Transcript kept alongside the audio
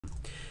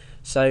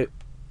So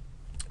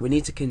we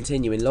need to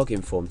continue in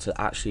login form to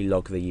actually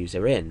log the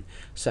user in.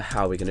 So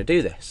how are we going to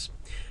do this?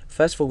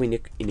 First of all, you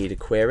need a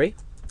query,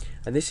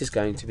 and this is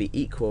going to be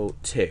equal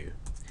to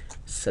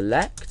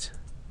select,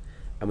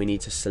 and we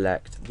need to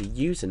select the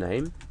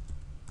username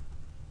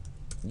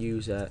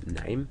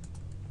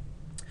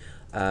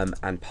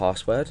and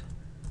password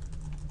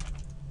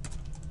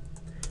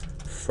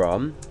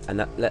from,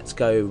 and let's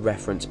go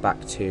reference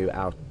back to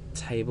our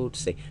table to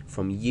see,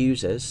 from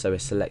users. So we're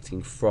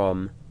selecting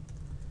from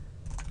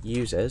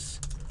users,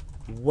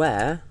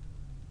 where,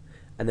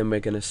 and then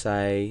we're going to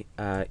say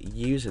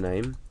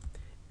username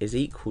is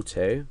equal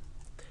to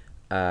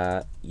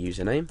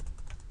username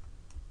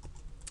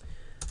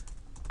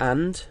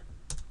and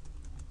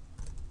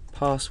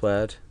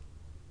password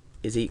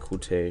is equal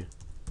to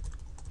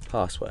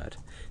password.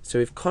 So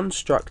we've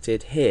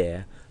constructed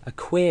here a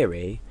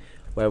query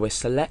where we're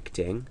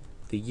selecting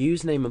the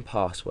username and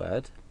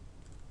password.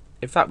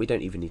 In fact, we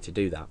don't even need to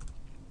do that.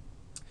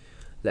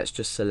 Let's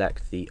just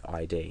select the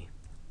ID.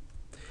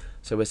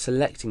 So we're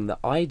selecting the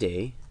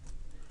ID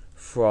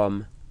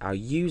from our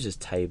users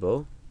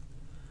table,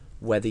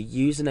 where the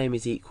username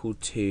is equal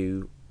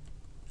to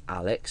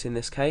Alex in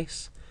this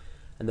case,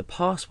 and the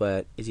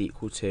password is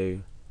equal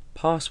to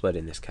password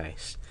in this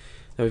case.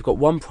 Now we've got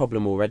one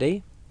problem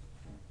already.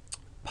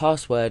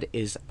 Password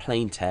is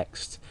plain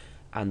text,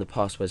 and the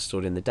password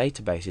stored in the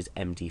database is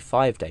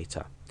MD5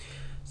 data.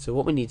 So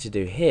what we need to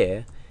do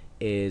here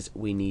is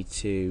we need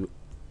to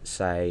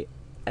say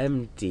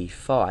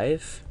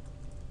MD5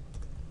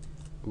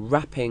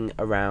 wrapping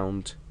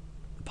around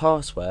the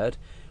password,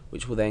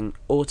 which will then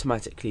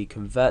automatically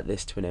convert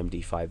this to an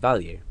MD5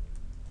 value.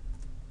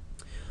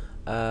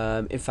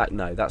 In fact,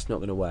 no, that's not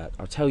going to work.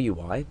 I'll tell you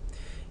why.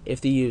 If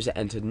the user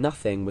entered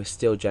nothing, we're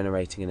still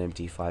generating an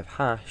MD5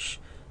 hash,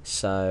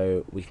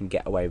 so we can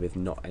get away with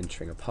not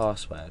entering a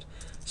password.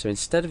 So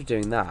instead of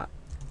doing that,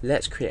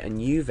 let's create a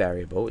new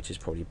variable, which is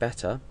probably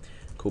better,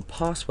 called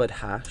password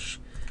hash,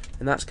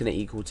 and that's going to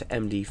equal to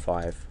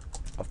MD5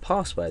 of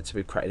password. So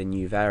we've created a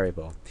new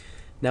variable.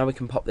 Now we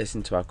can pop this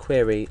into our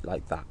query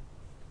like that.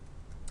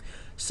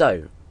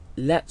 So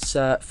let's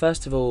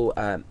first of all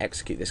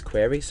execute this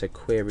query. So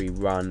query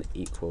run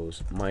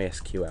equals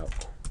MySQL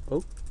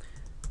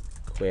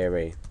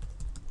query,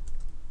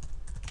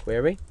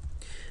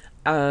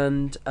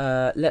 and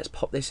let's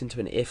pop this into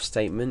an if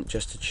statement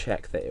just to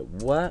check that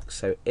it works.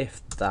 So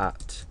if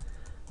that,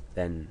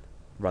 then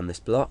run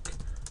this block,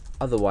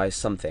 otherwise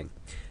something.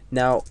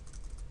 Now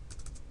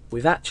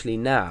we've actually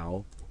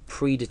now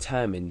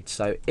predetermined,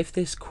 so if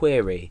this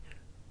query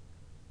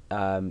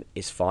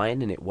is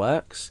fine and it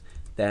works,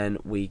 then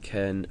we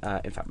can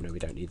in fact, no, we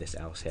don't need this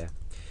else here.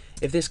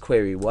 If this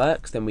query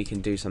works, then we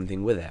can do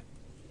something with it.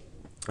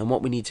 And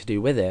what we need to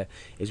do with it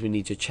is we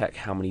need to check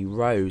how many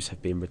rows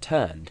have been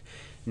returned.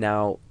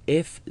 Now,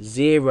 if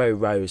 0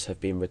 rows have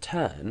been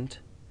returned,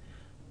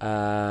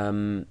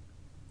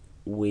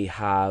 we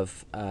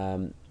have,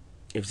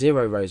 if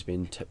 0 rows have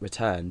been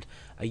returned,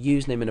 a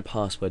username and a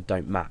password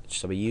don't match.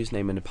 So a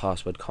username and a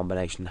password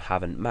combination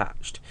haven't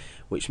matched,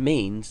 which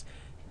means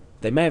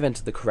they may have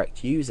entered the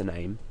correct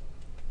username,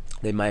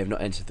 they may have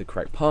not entered the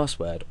correct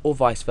password, or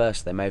vice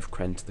versa, they may have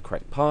entered the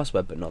correct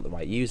password but not the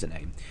right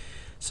username.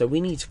 So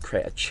we need to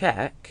create a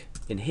check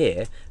in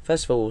here.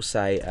 First of all, we'll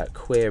say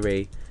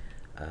query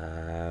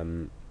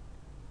num,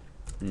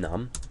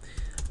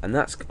 and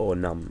that's, or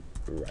num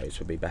rows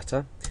would be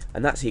better,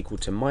 and that's equal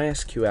to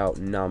MySQL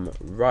num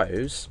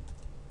rows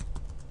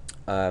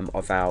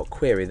of our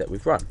query that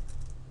we've run.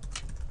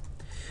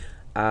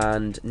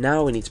 And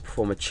now we need to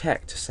perform a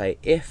check to say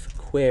if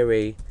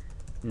query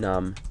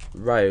num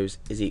rows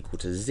is equal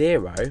to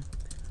 0,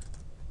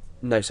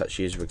 no such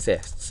user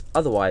exists,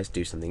 otherwise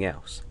do something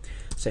else.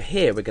 So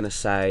here we're going to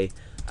say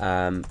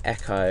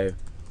echo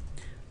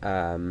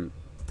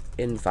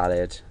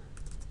invalid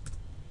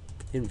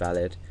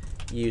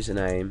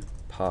username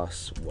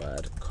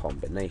password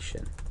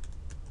combination.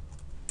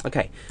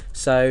 Okay,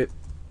 so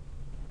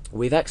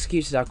we've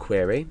executed our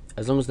query.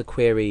 As long as the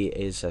query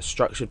is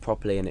structured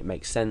properly and it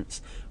makes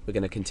sense, we're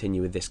going to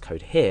continue with this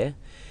code here.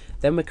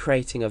 Then we're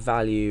creating a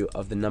value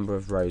of the number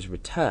of rows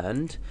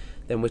returned.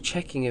 Then we're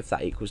checking if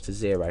that equals to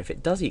 0. If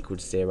it does equal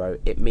to 0,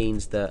 it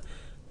means that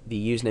the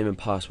username and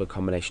password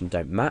combination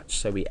don't match,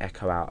 so we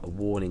echo out a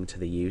warning to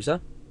the user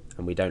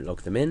and we don't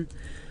log them in.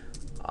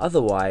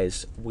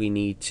 Otherwise, we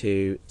need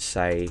to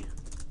say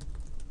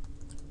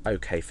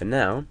OK for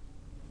now,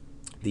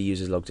 the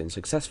user's logged in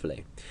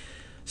successfully.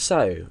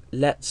 So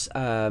let's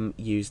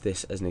use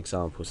this as an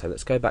example. So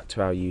let's go back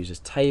to our users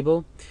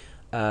table.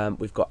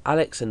 We've got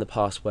Alex and the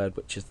password,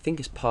 which I think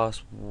is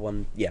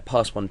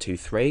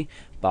pass123,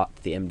 but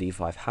the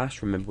MD5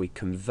 hash. Remember, we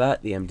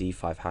convert the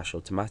MD5 hash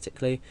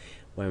automatically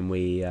when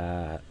we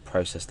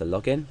process the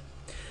login.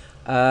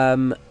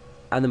 And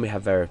then we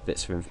have various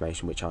bits of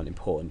information which aren't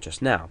important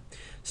just now.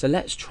 So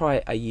let's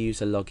try a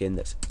user login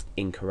that's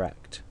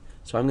incorrect.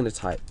 So I'm going to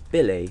type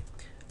Billy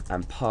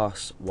and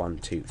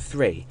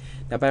pass123.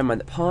 Now bear in mind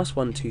that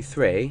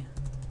pass123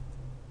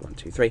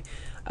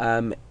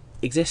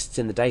 exists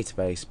in the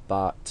database,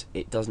 but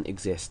it doesn't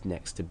exist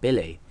next to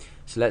Billy.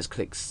 So let's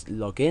click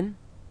login.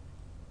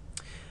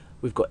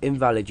 We've got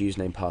invalid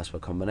username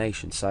password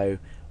combination. So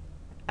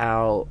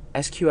our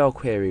SQL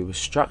query was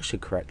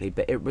structured correctly,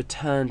 but it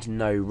returned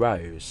no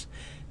rows.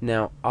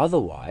 Now,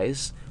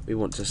 otherwise, we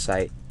want to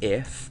say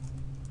if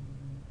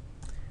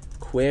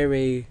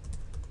query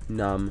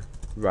num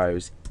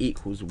rows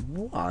equals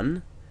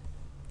 1,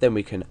 then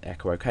we can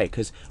echo OK,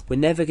 because we're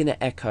never going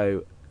to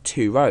echo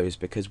 2 rows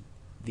because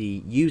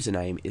the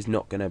username is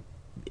not going to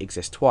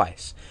exist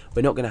twice.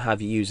 We're not going to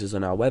have users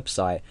on our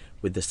website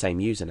with the same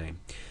username.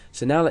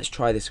 So now let's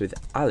try this with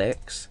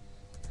Alex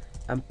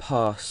and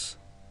pass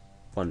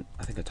one.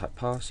 I think I typed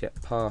pass,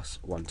 pass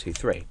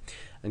 123,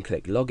 and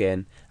click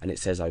login, and it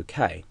says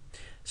OK.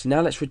 So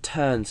now let's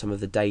return some of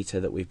the data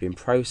that we've been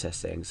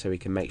processing so we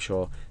can make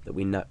sure that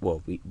we know,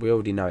 well, we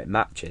already know it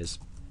matches.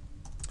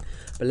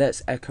 But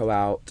let's echo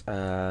out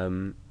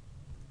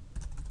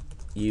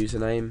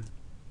username,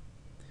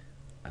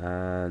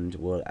 and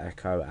we'll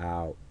echo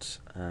out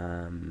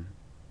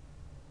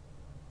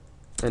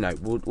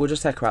we'll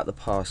just echo out the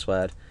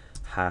password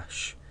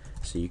hash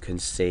so you can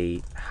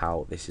see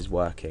how this is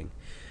working.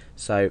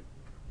 So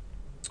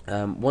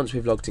once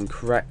we've logged in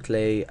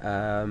correctly,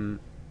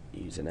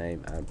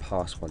 username and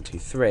pass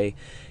 123,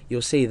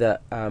 you'll see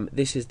that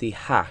this is the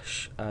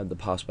hash, the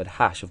password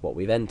hash of what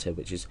we've entered,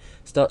 which is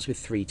starts with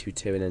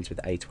 322 and ends with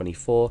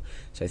A24.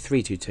 So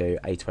 322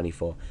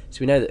 A24. So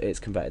we know that it's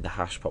converted the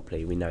hash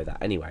properly. We know that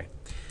anyway.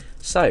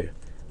 So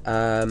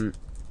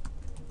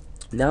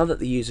now that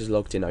the user's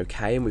logged in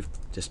OK and we've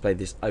displayed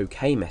this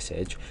OK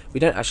message,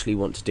 we don't actually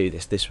want to do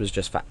this. This was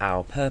just for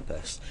our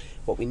purpose.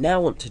 What we now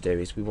want to do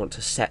is we want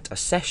to set a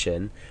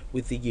session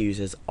with the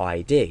user's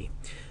ID.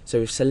 So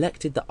we've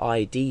selected the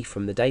ID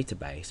from the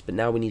database, but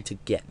now we need to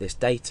get this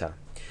data.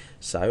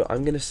 So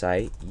I'm going to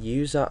say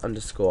user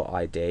underscore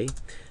ID,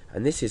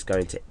 and this is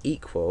going to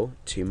equal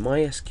to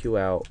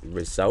MySQL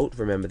result.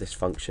 Remember this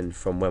function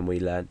from when we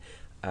learned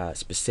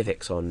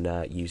specifics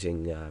on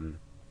using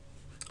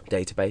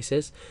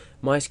databases.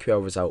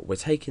 MySQL result, we're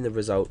taking the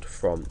result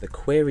from the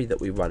query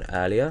that we run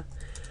earlier.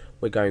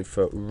 We're going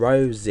for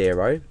row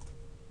 0,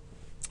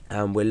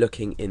 and we're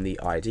looking in the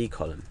ID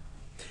column.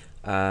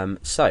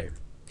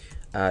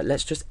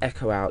 Let's just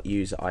echo out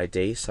user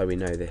ID so we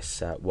know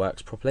this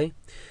works properly.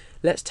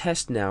 Let's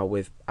test now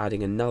with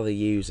adding another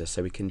user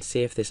so we can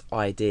see if this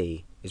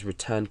ID is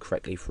returned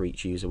correctly for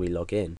each user we log in.